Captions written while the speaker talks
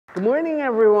Good morning,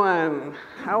 everyone.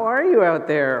 How are you out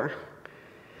there?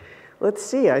 Let's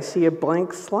see, I see a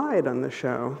blank slide on the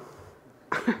show.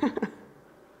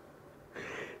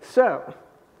 So,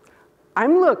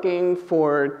 I'm looking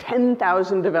for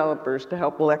 10,000 developers to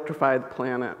help electrify the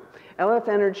planet. LF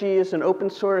Energy is an open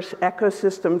source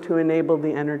ecosystem to enable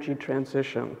the energy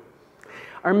transition.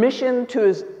 Our mission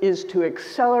is to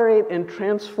accelerate and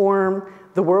transform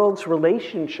the world's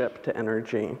relationship to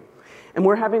energy. And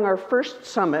we're having our first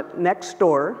summit next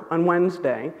door on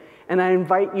Wednesday, and I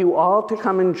invite you all to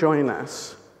come and join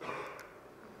us.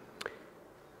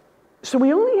 So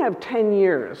we only have 10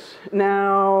 years.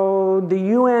 Now, the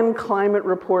UN climate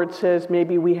report says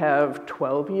maybe we have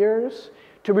 12 years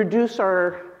to reduce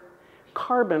our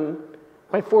carbon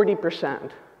by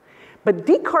 40%. But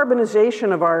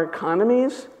decarbonization of our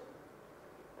economies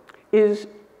is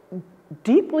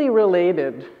deeply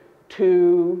related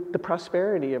to the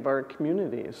prosperity of our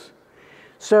communities.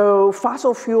 So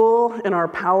fossil fuel in our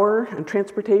power and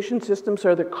transportation systems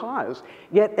are the cause,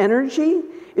 yet energy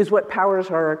is what powers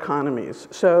our economies.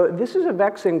 So this is a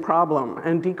vexing problem,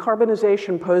 and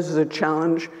decarbonization poses a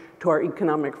challenge to our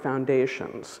economic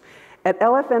foundations. At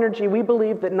LF Energy, we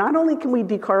believe that not only can we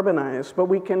decarbonize, but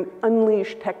we can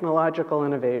unleash technological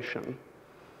innovation.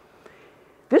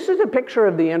 This is a picture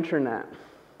of the internet.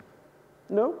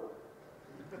 No?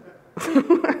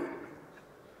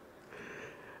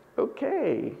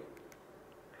 Okay.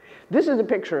 This is a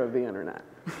picture of the internet.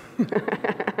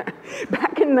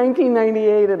 Back in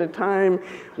 1998, at a time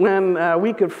when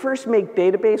we could first make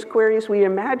database queries, we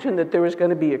imagined that there was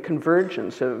going to be a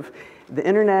convergence of the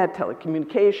internet,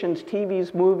 telecommunications,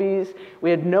 TVs, movies. We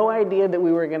had no idea that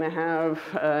we were going to have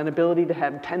an ability to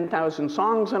have 10,000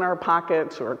 songs in our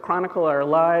pockets, or chronicle our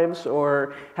lives,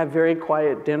 or have very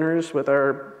quiet dinners with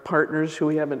our partners who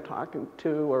we haven't talked to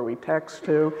or we text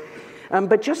to.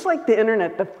 But just like the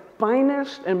internet, the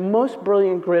finest and most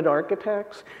brilliant grid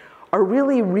architects are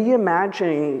really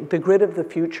reimagining the grid of the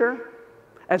future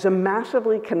as a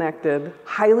massively connected,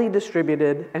 highly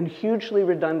distributed, and hugely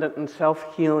redundant and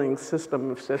self-healing system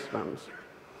of systems.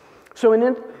 So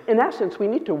in essence, we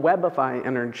need to webify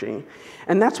energy.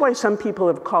 And that's why some people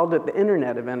have called it the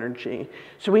Internet of Energy.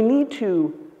 So we need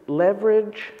to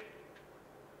leverage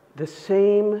the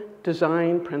same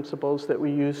design principles that we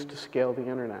use to scale the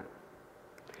internet.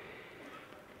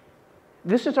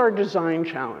 This is our design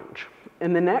challenge.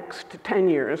 In the next 10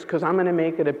 years, because I'm going to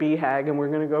make it a BHAG and we're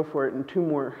going to go for it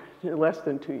in less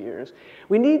than 2 years,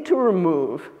 we need to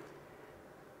remove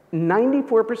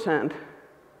 94%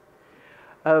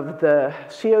 of the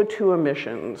CO2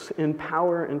 emissions in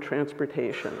power and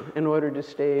transportation in order to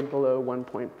stay below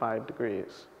 1.5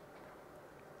 degrees.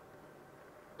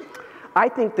 I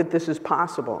think that this is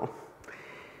possible.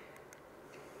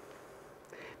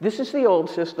 This is the old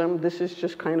system. This is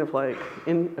just kind of like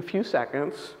in a few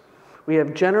seconds. We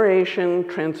have generation,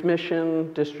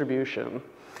 transmission, distribution.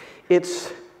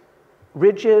 It's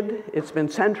rigid, it's been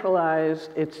centralized,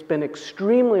 it's been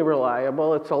extremely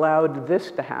reliable. It's allowed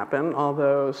this to happen,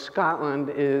 although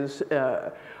Scotland is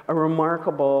a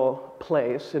remarkable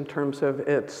place in terms of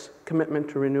its commitment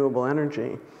to renewable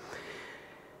energy.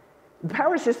 The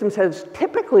power systems has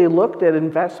typically looked at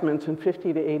investments in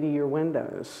 50 to 80-year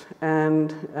windows,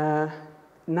 and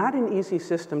not an easy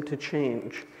system to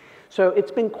change. So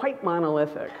it's been quite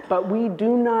monolithic, but we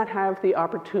do not have the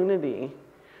opportunity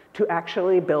to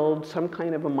actually build some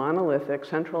kind of a monolithic,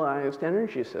 centralized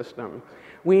energy system.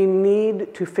 We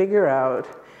need to figure out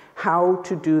how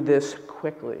to do this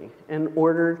quickly in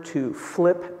order to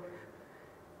flip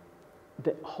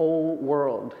the whole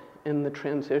world in the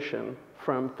transition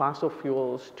from fossil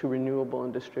fuels to renewable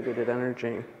and distributed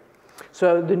energy.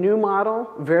 So the new model,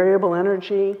 variable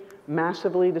energy,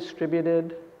 massively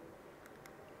distributed,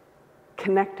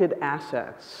 connected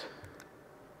assets,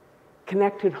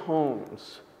 connected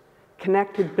homes,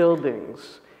 connected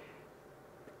buildings,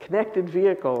 connected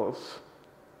vehicles,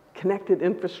 connected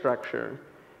infrastructure,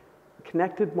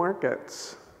 connected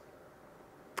markets.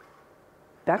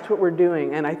 That's what we're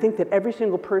doing, and I think that every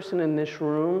single person in this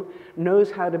room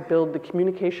knows how to build the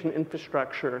communication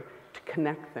infrastructure to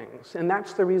connect things, and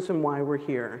that's the reason why we're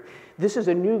here. This is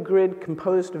a new grid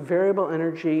composed of variable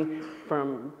energy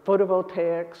from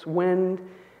photovoltaics, wind,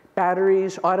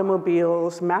 batteries,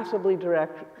 automobiles, massively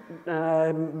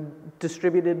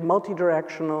distributed,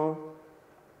 multi-directional,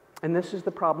 and this is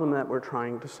the problem that we're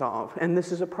trying to solve, and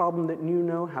this is a problem that you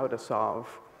know how to solve.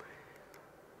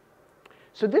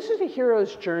 So this is a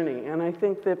hero's journey, and I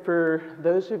think that for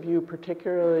those of you,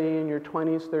 particularly in your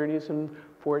 20s, 30s, and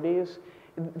 40s,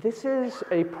 this is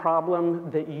a problem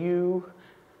that you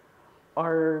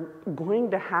are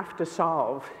going to have to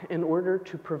solve in order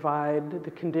to provide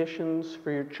the conditions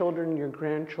for your children, your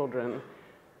grandchildren,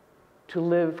 to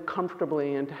live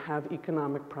comfortably and to have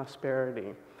economic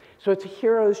prosperity. So it's a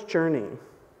hero's journey.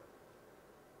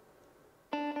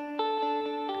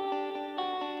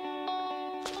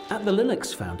 At the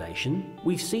Linux Foundation,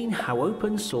 we've seen how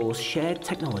open source shared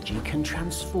technology can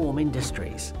transform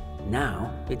industries.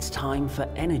 Now it's time for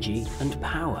energy and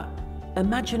power.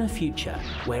 Imagine a future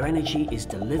where energy is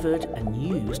delivered and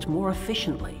used more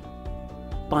efficiently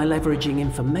by leveraging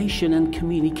information and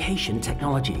communication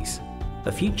technologies.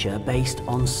 A future based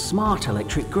on smart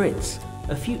electric grids.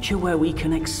 A future where we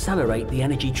can accelerate the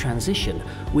energy transition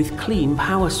with clean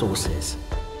power sources.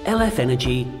 LF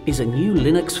Energy is a new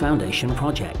Linux Foundation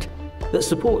project that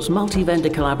supports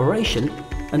multi-vendor collaboration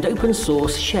and open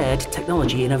source shared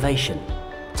technology innovation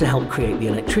to help create the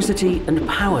electricity and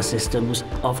power systems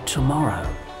of tomorrow.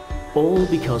 All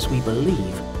because we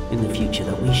believe in the future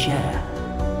that we share.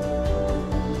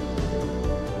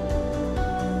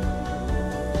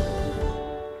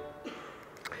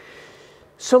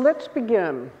 So let's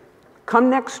begin. Come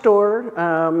next door.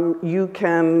 You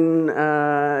can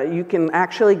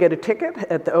actually get a ticket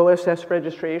at the OSS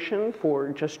registration for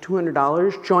just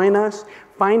 $200. Join us.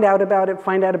 Find out about it.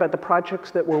 Find out about the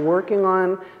projects that we're working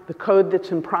on, the code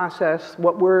that's in process,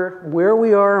 where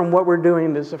we are and what we're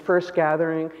doing. This is the first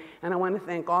gathering. And I want to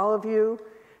thank all of you.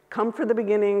 Come for the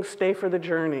beginning, stay for the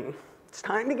journey. It's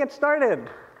time to get started.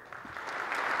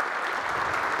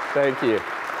 Thank you.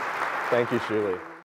 Thank you, Shuli.